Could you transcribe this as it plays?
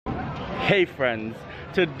Hey friends,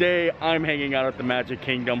 today I'm hanging out at the Magic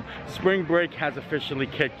Kingdom. Spring break has officially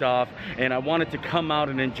kicked off and I wanted to come out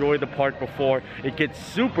and enjoy the park before it gets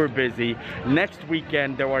super busy. Next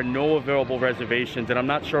weekend there are no available reservations and I'm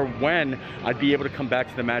not sure when I'd be able to come back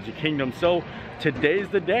to the Magic Kingdom, so today's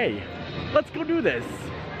the day. Let's go do this.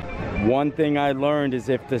 One thing I learned is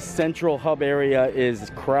if the central hub area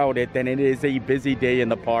is crowded, then it is a busy day in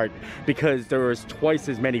the park because there is twice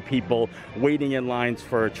as many people waiting in lines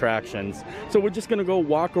for attractions. So we're just gonna go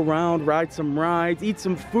walk around, ride some rides, eat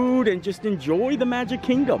some food, and just enjoy the Magic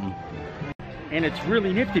Kingdom. And it's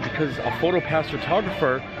really nifty because a PhotoPass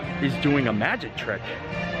photographer is doing a magic trick.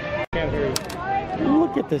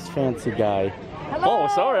 Look at this fancy guy. Hello. Oh,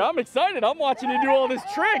 sorry, I'm excited. I'm watching you do all these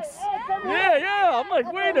tricks. Yeah, I'm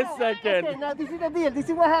like, wait a second. Okay, now this is the deal. This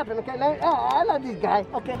is what happened. Okay, now, I love this guy.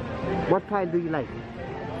 Okay. What kind do you like?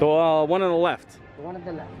 The one on the left. The one on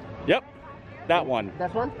the left. Yep, that one.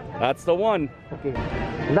 That's one? That's the one. Okay,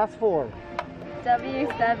 that's 4.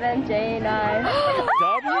 W7J9.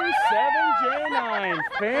 W7J9,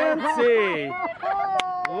 fancy.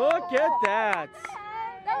 Look at that.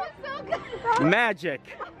 That was so good. Magic.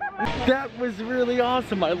 That was really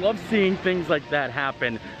awesome. I love seeing things like that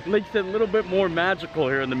happen. It makes it a little bit more magical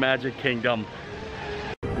here in the Magic Kingdom.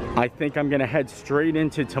 I think I'm gonna head straight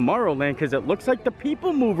into Tomorrowland because it looks like the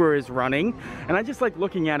People Mover is running. And I just like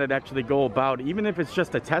looking at it actually go about, even if it's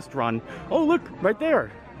just a test run. Oh, look, right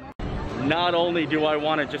there. Not only do I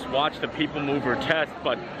want to just watch the People Mover test,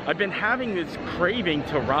 but I've been having this craving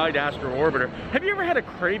to ride Astro Orbiter. Have you ever had a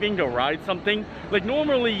craving to ride something? Like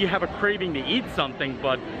normally you have a craving to eat something,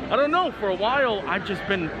 but I don't know, for a while I've just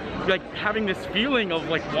been like having this feeling of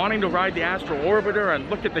like wanting to ride the Astro Orbiter and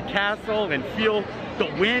look at the castle and feel the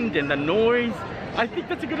wind and the noise. I think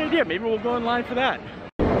that's a good idea. Maybe we'll go in line for that.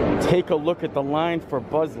 Take a look at the line for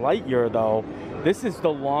Buzz Lightyear though. This is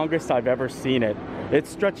the longest I've ever seen it. It's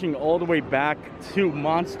stretching all the way back to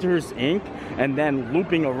Monsters Inc. and then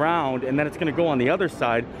looping around, and then it's gonna go on the other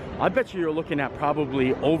side. I bet you you're looking at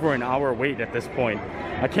probably over an hour wait at this point.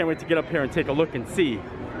 I can't wait to get up here and take a look and see.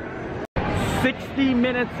 60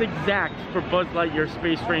 minutes exact for Buzz Lightyear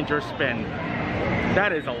Space Ranger spin.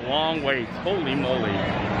 That is a long wait, holy moly.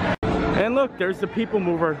 And look, there's the People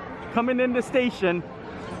Mover coming in the station.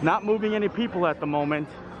 Not moving any people at the moment.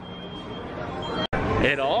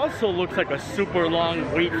 It also looks like a super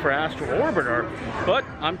long wait for Astro Orbiter, but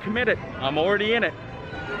I'm committed. I'm already in it.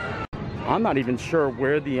 I'm not even sure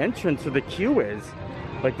where the entrance or the queue is.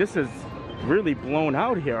 Like, this is really blown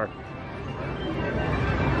out here.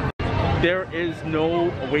 There is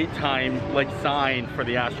no wait time like sign for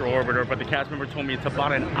the Astro Orbiter, but the cast member told me it's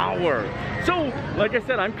about an hour. So, like I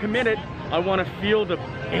said, I'm committed. I want to feel the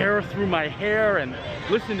air through my hair and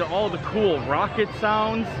listen to all the cool rocket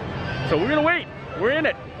sounds. So we're gonna wait. We're in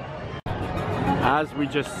it. As we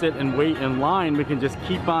just sit and wait in line, we can just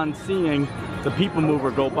keep on seeing the People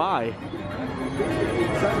Mover go by.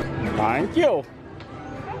 Thank you.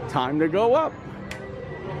 Time to go up.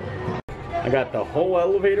 I got the whole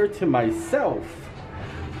elevator to myself.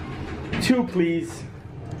 2, please.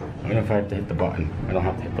 I don't know if I have to hit the button. I don't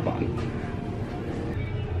have to hit the button.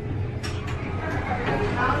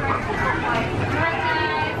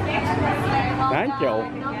 Thank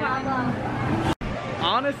you. No problem.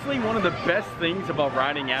 Honestly, one of the best things about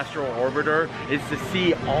riding Astro Orbiter is to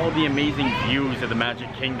see all the amazing views of the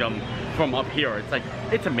Magic Kingdom from up here. It's like,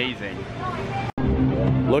 it's amazing.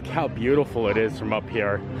 Look how beautiful it is from up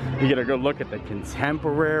here. You get a good look at the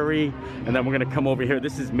Contemporary, and then we're gonna come over here.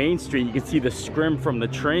 This is Main Street. You can see the scrim from the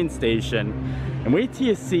train station. And wait till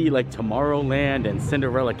you see like Tomorrowland and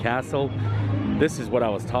Cinderella Castle. This is what I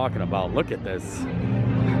was talking about. Look at this.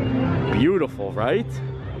 Beautiful, right?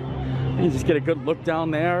 You just get a good look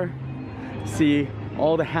down there. See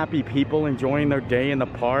all the happy people enjoying their day in the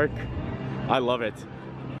park. I love it.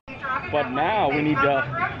 But now we need to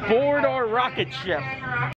board our rocket ship.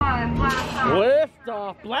 Lift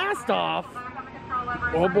off, blast off.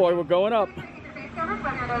 Oh boy, we're going up.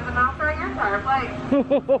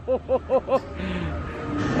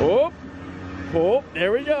 Oh, oh,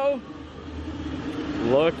 there we go.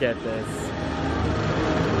 Look at this.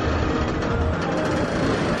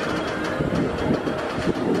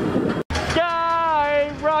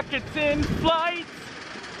 Sky rockets in flight.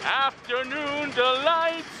 Afternoon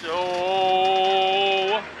delights.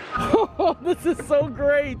 Oh, this is so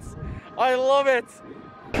great. I love it.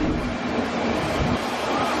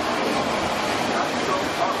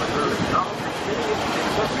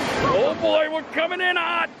 Oh boy, we're coming in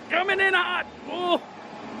hot. Coming in hot. Oh,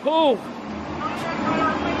 oh.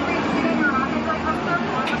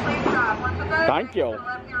 Thank you.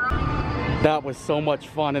 That was so much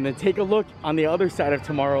fun. And then take a look on the other side of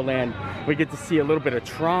Tomorrowland. We get to see a little bit of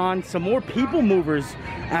Tron, some more people movers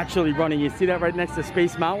actually running. You see that right next to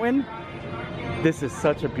Space Mountain? This is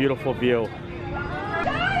such a beautiful view.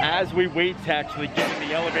 As we wait to actually get in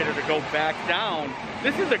the elevator to go back down,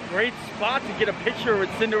 this is a great spot to get a picture with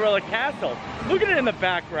Cinderella Castle. Look at it in the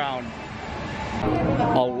background.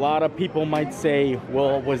 A lot of people might say,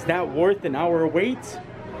 well, was that worth an hour wait?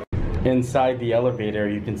 Inside the elevator,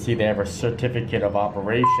 you can see they have a certificate of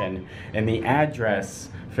operation, and the address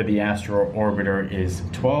for the Astro Orbiter is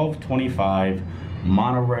 1225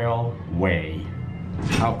 Monorail Way.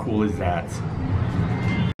 How cool is that?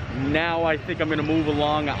 Now I think I'm gonna move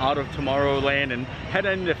along out of Tomorrowland and head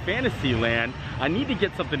into Fantasyland. I need to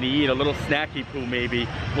get something to eat, a little snacky poo maybe.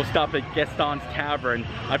 We'll stop at Gastons Tavern.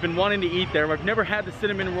 I've been wanting to eat there. I've never had the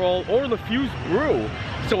cinnamon roll or the fused brew,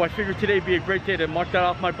 so I figured today would be a great day to mark that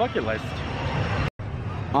off my bucket list.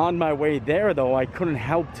 On my way there though, I couldn't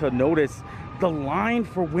help to notice the line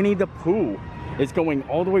for Winnie the Pooh is going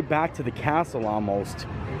all the way back to the castle almost.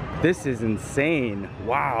 This is insane.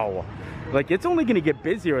 Wow. Like, it's only gonna get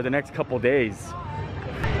busier the next couple days.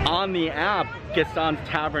 On the app, Gastons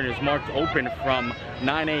Tavern is marked open from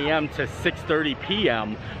 9 a.m. to 6:30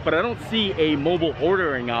 p.m. But I don't see a mobile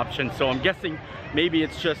ordering option, so I'm guessing maybe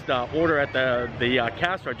it's just order at the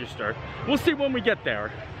cash register. We'll see when we get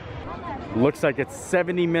there. Looks like it's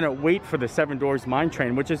 70-minute wait for the Seven Dwarfs Mine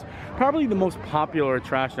Train, which is probably the most popular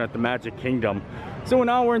attraction at the Magic Kingdom. So an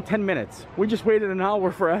hour and 10 minutes. We just waited an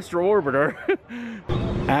hour for Astro Orbiter.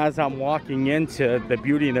 As I'm walking into the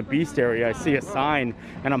Beauty and the Beast area, I see a sign,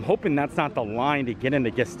 and I'm hoping that's not the line to get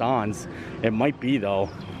into Gastons. It might be though.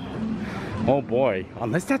 Oh boy,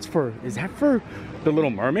 unless that's for, is that for the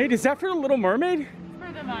Little Mermaid? Is that for the Little Mermaid? It's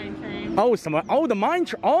for the mine train. Oh, the mine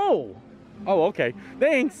train. Oh, okay,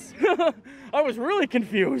 thanks. I was really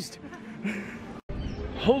confused.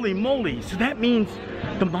 Holy moly, so that means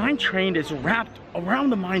the mine train is wrapped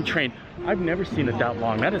around the mine train. I've never seen it that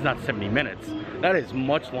long. That is not 70 minutes. That is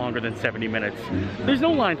much longer than 70 minutes. There's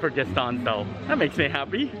no line for Gastons though. That makes me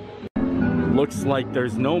happy. Looks like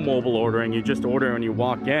there's no mobile ordering. You just order when you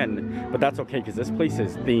walk in. But that's okay because this place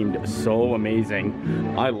is themed so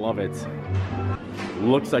amazing. I love it.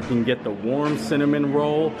 Looks like you can get the warm cinnamon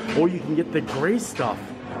roll or you can get the gray stuff.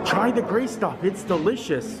 Try the gray stuff, it's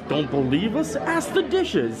delicious. Don't believe us? Ask the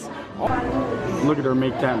dishes. Oh, look at her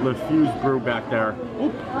make that LeFuse brew back there.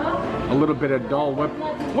 Oop. A little bit of Dole Whip.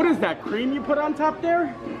 What is that, cream you put on top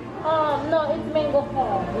there? No, it's mango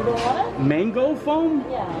foam. You don't want it? Mango foam?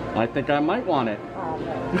 Yeah. I think I might want it.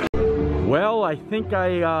 Well, I think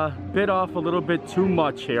I bit off a little bit too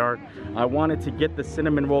much here. I wanted to get the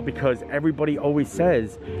cinnamon roll because everybody always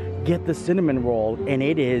says, get the cinnamon roll, and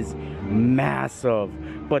it is massive.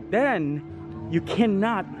 But then, you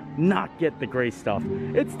cannot not get the gray stuff.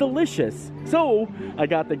 It's delicious. So, I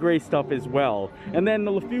got the gray stuff as well. And then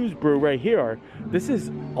the LeFuse brew right here. This is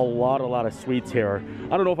a lot of sweets here.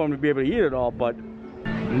 I don't know if I'm gonna be able to eat it all, but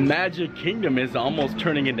Magic Kingdom is almost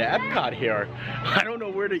turning into Epcot here. I don't know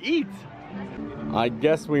where to eat. I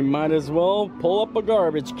guess we might as well pull up a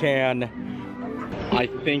garbage can. I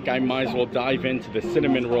think I might as well dive into the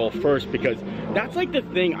cinnamon roll first because that's like the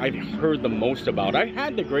thing I've heard the most about. I've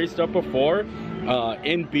had the gray stuff before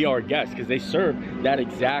in Be Our Guest because they serve that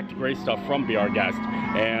exact gray stuff from Be Our Guest.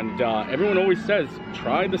 And everyone always says,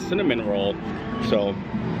 try the cinnamon roll. So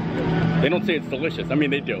they don't say it's delicious. I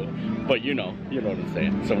mean, they do, but you know what I'm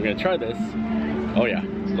saying. So I'm gonna try this. Oh yeah,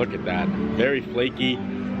 look at that. Very flaky,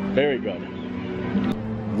 very good.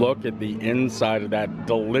 Look at the inside of that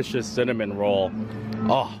delicious cinnamon roll.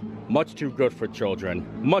 Oh, much too good for children.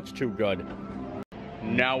 Much too good.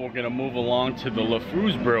 Now we're gonna move along to the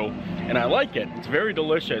LeFuse brew, and I like it. It's very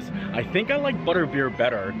delicious. I think I like butterbeer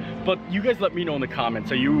better, but you guys let me know in the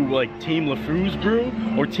comments. Are you like team LeFuse brew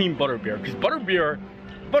or team butterbeer? Because butterbeer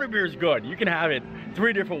is good. You can have it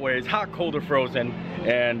 3 different ways, hot, cold, or frozen,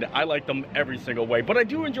 and I like them every single way. But I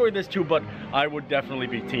do enjoy this too, but I would definitely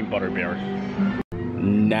be team butterbeer.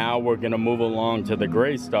 Now we're gonna move along to the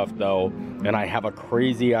gray stuff though, and I have a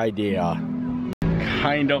crazy idea.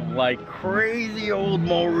 Kind of like crazy old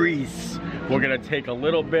Maurice. We're gonna take a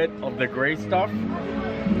little bit of the gray stuff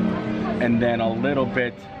and then a little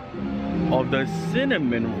bit of the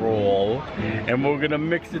cinnamon roll, and we're gonna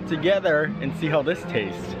mix it together and see how this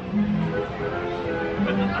tastes.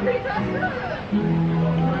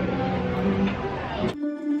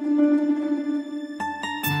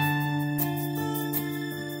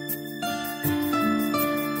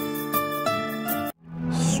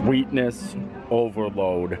 Sweetness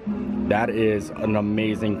overload. That is an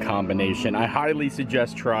amazing combination. I highly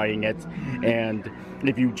suggest trying it. And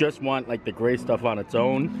if you just want like the gray stuff on its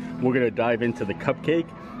own, we're gonna dive into the cupcake.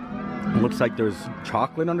 It looks like there's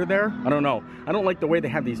chocolate under there. I don't know. I don't like the way they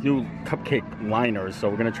have these new cupcake liners, so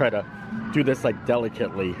we're gonna try to do this like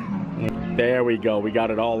delicately. There we go. We got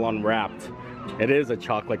it all unwrapped. It is a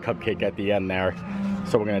chocolate cupcake at the end there.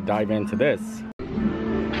 So we're gonna dive into this.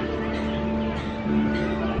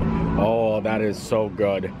 Oh, that is so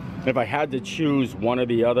good. If I had to choose one or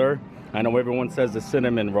the other, I know everyone says the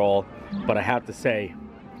cinnamon roll, but I have to say,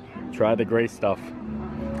 try the gray stuff.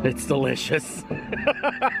 It's delicious.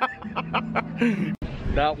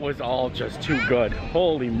 That was all just too good.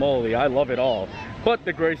 Holy moly, I love it all. But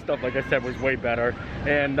the gray stuff, like I said, was way better.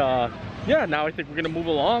 And yeah, now I think we're gonna move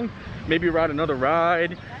along, maybe ride another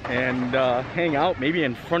ride and hang out maybe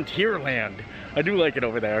in Frontierland. I do like it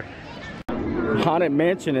over there. Haunted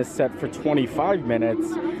Mansion is set for 25 minutes,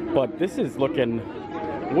 but this is looking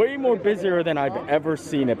way more busier than I've ever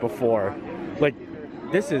seen it before. Like,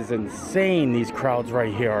 this is insane, these crowds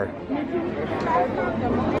right here.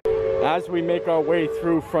 As we make our way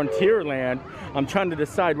through Frontierland, I'm trying to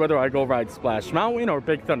decide whether I go ride Splash Mountain or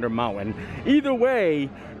Big Thunder Mountain. Either way,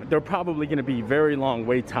 they're probably gonna be very long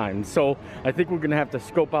wait times. So I think we're gonna have to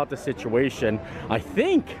scope out the situation. I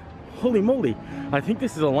think, holy moly, I think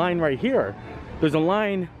this is a line right here. There's a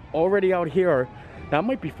line already out here. That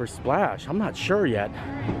might be for Splash, I'm not sure yet.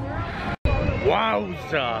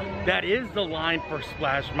 Wowza, that is the line for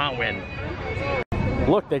Splash Mountain.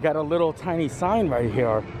 Look, they got a little tiny sign right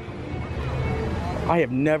here. I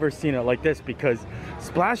have never seen it like this because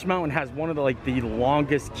Splash Mountain has one of the the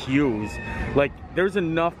longest queues. Like, there's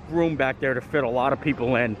enough room back there to fit a lot of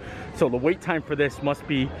people in. So the wait time for this must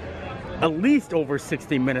be at least over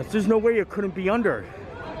 60 minutes. There's no way it couldn't be under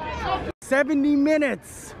 70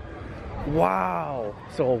 minutes. Wow.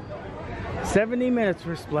 So 70 minutes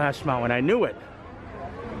for Splash Mountain. I knew it.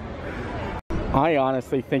 I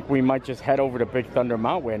honestly think we might just head over to Big Thunder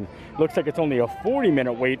Mountain. Looks like it's only a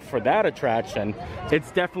 40-minute wait for that attraction. It's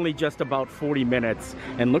definitely just about 40 minutes.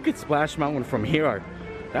 And look at Splash Mountain from here.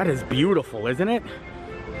 That is beautiful, isn't it?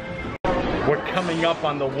 We're coming up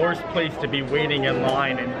on the worst place to be waiting in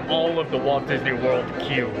line in all of the Walt Disney World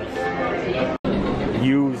queues.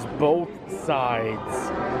 Use both sides.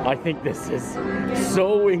 I think this is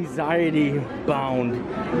so anxiety bound.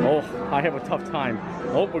 Oh, I have a tough time.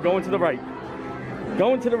 Oh, we're going to the right.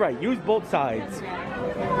 Going to the right. Use both sides.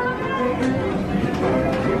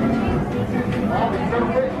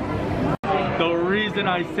 The reason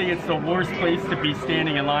I say it's the worst place to be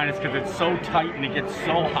standing in line is because it's so tight and it gets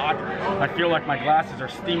so hot. I feel like my glasses are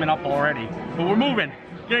steaming up already. But we're moving,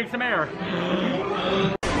 getting some air.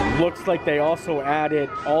 Looks like they also added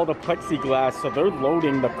all the plexiglass, so they're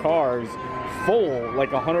loading the cars full,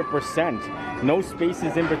 like 100%. No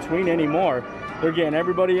spaces in between anymore. They're getting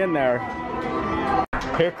everybody in there.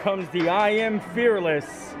 Here comes the I Am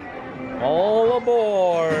Fearless. All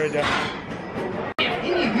aboard. Folks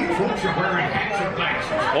are wearing hats and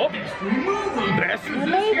glasses. Oh, Best remove them. best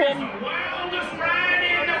remove them. The wildest ride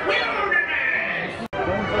in the wilderness.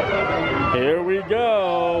 Here we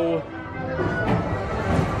go.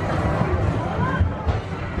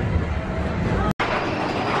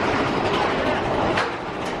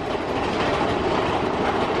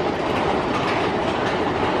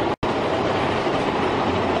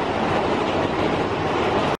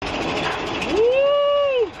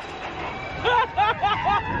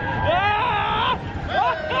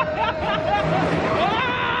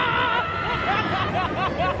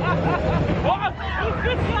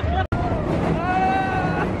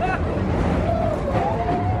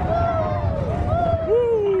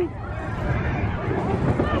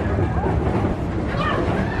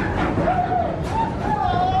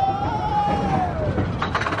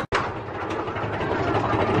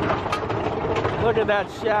 Look at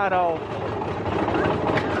that shadow.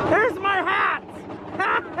 Here's my hat!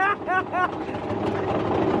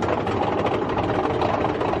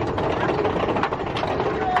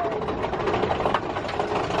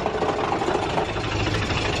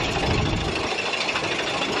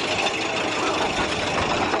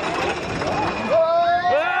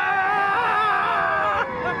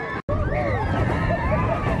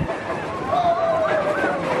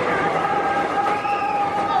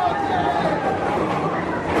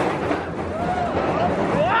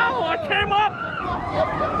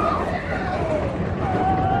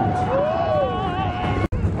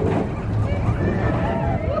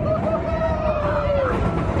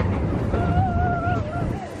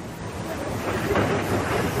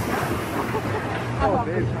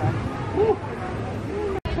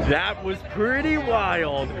 That was pretty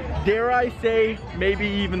wild. Dare I say, maybe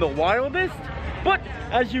even the wildest? But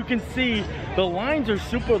as you can see, the lines are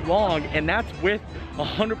super long, and that's with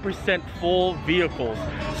 100% full vehicles.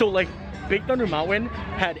 So like Big Thunder Mountain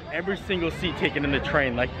had every single seat taken in the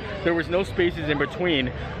train. Like there was no spaces in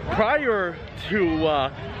between. Prior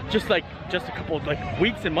to just a couple of like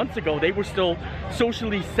weeks and months ago, they were still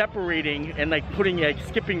socially separating and like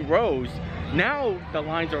skipping rows. Now the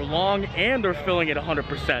lines are long and they're filling at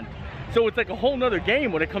 100%. So it's like a whole nother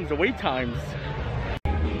game when it comes to wait times.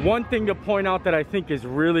 One thing to point out that I think is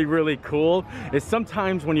really, really cool is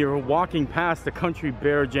sometimes when you're walking past the Country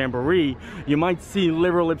Bear Jamboree, you might see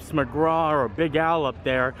Liver Lips McGraw or Big Al up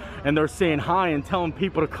there, and they're saying hi and telling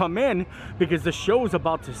people to come in because the show is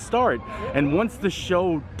about to start. And once the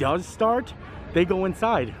show does start, they go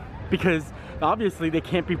inside because obviously they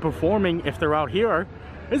can't be performing if they're out here.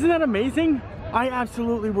 Isn't that amazing? I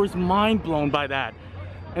absolutely was mind blown by that.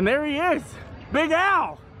 And there he is, Big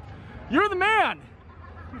Al. You're the man.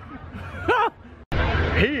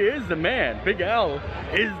 He is the man. Big Al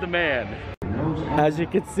is the man. As you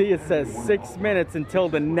can see, it says 6 minutes until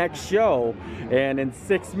the next show, and in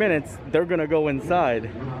 6 minutes they're gonna go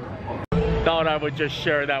inside. Thought I would just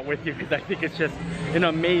share that with you because I think it's just an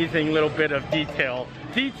amazing little bit of detail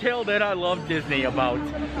that I love Disney about.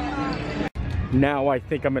 Now I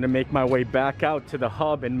think I'm gonna make my way back out to the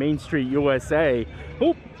hub in Main Street, USA.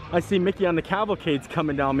 Oh, I see Mickey on the cavalcade's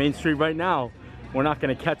coming down Main Street right now. We're not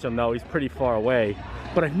gonna catch him though, he's pretty far away.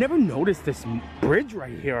 But I've never noticed this bridge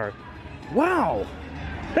right here. Wow,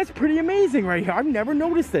 that's pretty amazing right here. I've never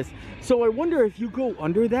noticed this. So I wonder if you go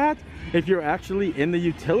under that, if you're actually in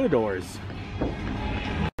the utilidors.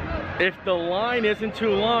 If the line isn't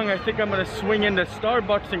too long, I think I'm gonna swing into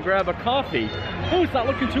Starbucks and grab a coffee. Oh, it's not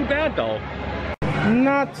looking too bad though.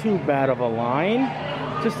 Not too bad of a line.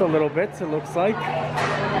 Just a little bit, it looks like.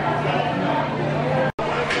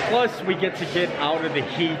 Plus, we get to get out of the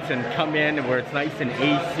heat and come in where it's nice and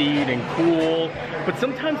AC'd and cool. But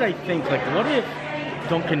sometimes I think, like, what if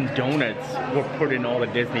Dunkin' Donuts were put in all the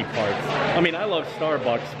Disney parks? I mean, I love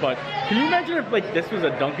Starbucks, but can you imagine if, like, this was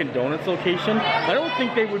a Dunkin' Donuts location? I don't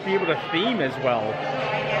think they would be able to theme as well.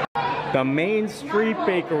 The Main Street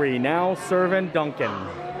Bakery now serving Dunkin'.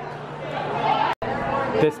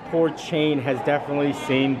 This poor chain has definitely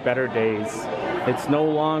seen better days. It's no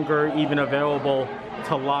longer even available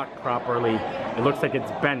to lock properly. It looks like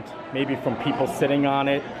it's bent, maybe from people sitting on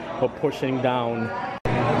it or pushing down.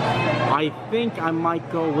 I think I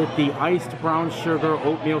might go with the iced brown sugar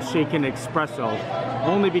oatmeal shaken espresso,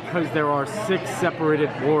 only because there are 6 separated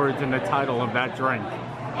words in the title of that drink.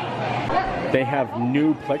 They have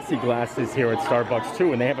new plexiglasses here at Starbucks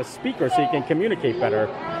too, and they have a speaker so you can communicate better.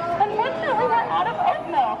 Unfortunately, we're out of oat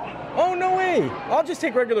milk. Oh, no way! I'll just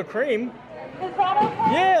take regular cream. Is that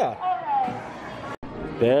okay? Yeah. All right.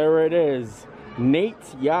 There it is, Nate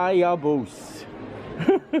Yayaboos.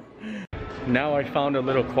 Now I found a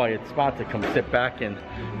little quiet spot to come sit back and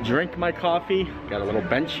drink my coffee. Got a little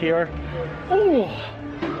bench here. Oh,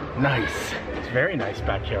 nice. It's very nice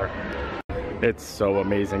back here. It's so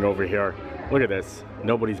amazing over here. Look at this.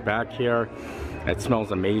 Nobody's back here. It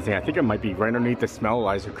smells amazing. I think it might be right underneath the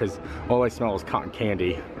smellizer because all I smell is cotton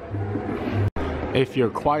candy. If you're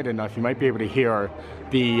quiet enough, you might be able to hear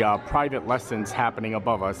the private lessons happening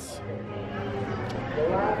above us.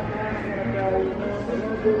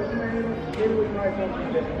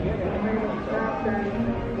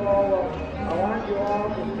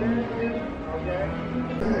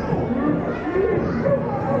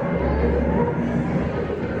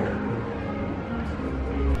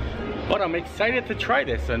 But I'm excited to try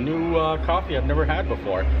this, a new coffee I've never had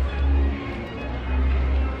before.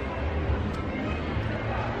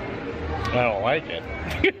 I don't like it.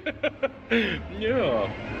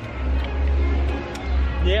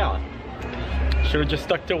 Yeah. Should have just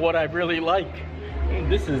stuck to what I really like.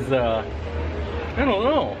 This is, I don't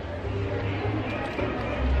know.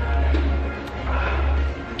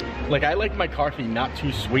 Like, I like my coffee not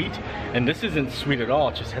too sweet, and this isn't sweet at all.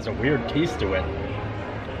 It just has a weird taste to it.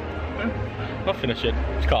 I'll finish it.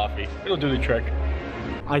 It's coffee. It'll do the trick.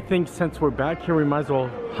 I think since we're back here, we might as well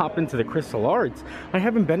hop into the Crystal Arts. I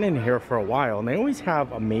haven't been in here for a while, and they always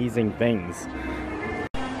have amazing things.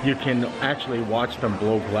 You can actually watch them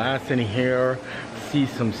blow glass in here, see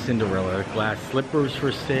some Cinderella glass slippers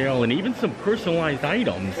for sale, and even some personalized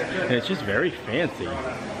items. And it's just very fancy.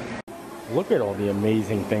 Look at all the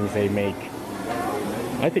amazing things they make.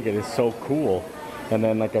 I think it is so cool. And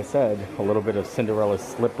then, like I said, a little bit of Cinderella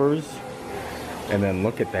slippers. And then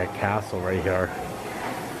look at that castle right here.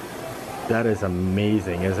 That is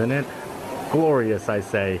amazing, isn't it? Glorious, I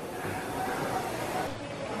say.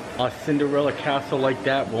 a Cinderella castle like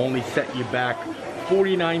that will only set you back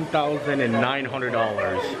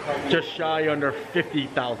 $49,900, just shy under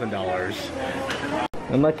 $50,000.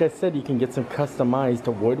 And like I said, you can get some customized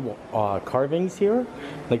wood carvings here.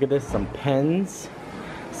 Look at this, some pens,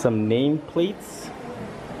 some nameplates.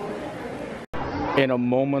 In a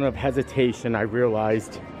moment of hesitation, I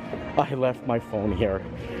realized I left my phone here.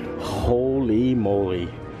 Holy moly.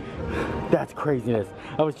 That's craziness.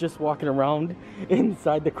 I was just walking around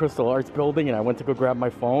inside the Crystal Arts building and I went to go grab my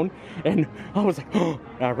phone and I was like, oh,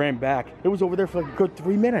 and I ran back. It was over there for like a good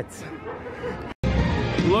 3 minutes.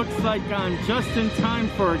 Looks like I'm just in time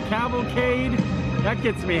for a cavalcade. That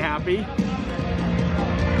gets me happy.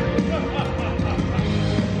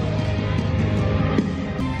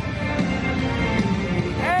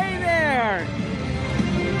 Hey there!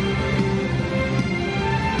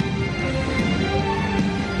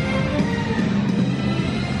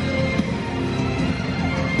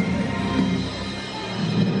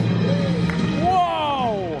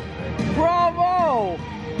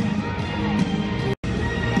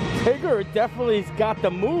 Tigger definitely's got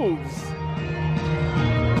the moves.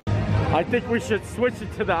 I think we should switch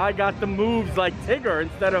it to the I got the moves like Tigger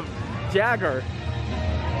instead of Jagger.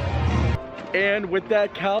 And with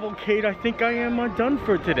that cavalcade, I think I am done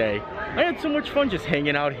for today. I had so much fun just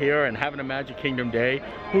hanging out here and having a Magic Kingdom day.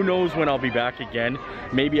 Who knows when I'll be back again.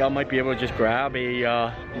 Maybe I might be able to just grab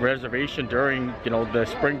a reservation during, you know, the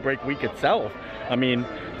spring break week itself. I mean,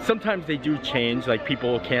 sometimes they do change, like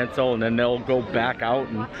people will cancel and then they'll go back out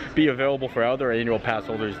and be available for other annual pass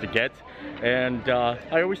holders to get. And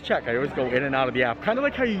I always check, I always go in and out of the app. Kind of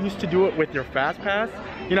like how you used to do it with your Fast Pass.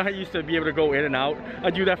 You know how you used to be able to go in and out? I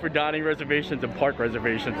do that for dining reservations and park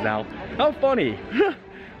reservations now. How funny.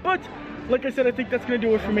 But like I said, I think that's gonna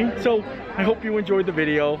do it for me. So I hope you enjoyed the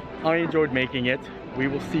video. I enjoyed making it. We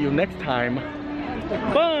will see you next time.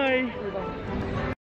 Bye.